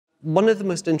One of the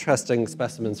most interesting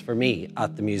specimens for me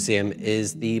at the museum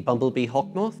is the Bumblebee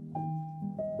Hawk-moth.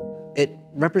 It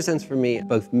represents for me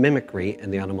both mimicry in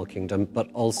the animal kingdom,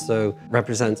 but also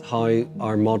represents how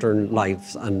our modern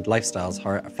lives and lifestyles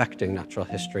are affecting natural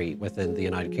history within the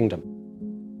United Kingdom.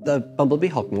 The Bumblebee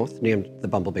Hawk-moth, named the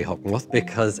Bumblebee Hawk-moth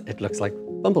because it looks like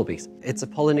bumblebees. It's a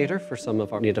pollinator for some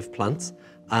of our native plants,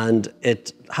 and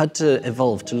it had to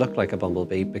evolve to look like a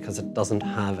bumblebee because it doesn't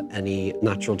have any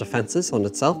natural defenses on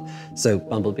itself. So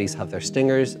bumblebees have their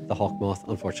stingers, the hawk-moth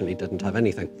unfortunately didn't have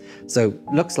anything. So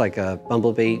looks like a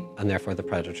bumblebee, and therefore the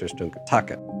predators don't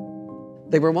attack it.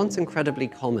 They were once incredibly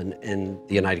common in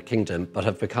the United Kingdom, but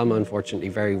have become unfortunately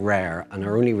very rare and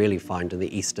are only really found in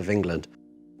the east of England.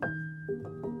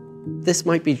 This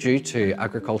might be due to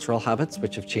agricultural habits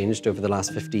which have changed over the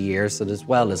last 50 years, and as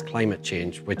well as climate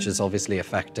change, which is obviously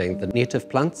affecting the native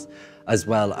plants as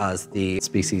well as the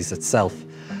species itself.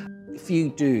 If you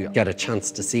do get a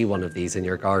chance to see one of these in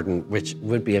your garden, which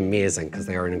would be amazing because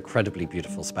they are an incredibly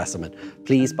beautiful specimen,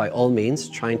 please by all means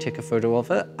try and take a photo of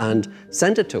it and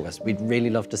send it to us. We'd really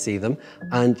love to see them,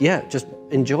 and yeah, just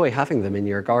enjoy having them in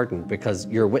your garden because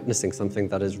you're witnessing something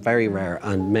that is very rare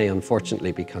and may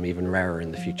unfortunately become even rarer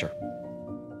in the future.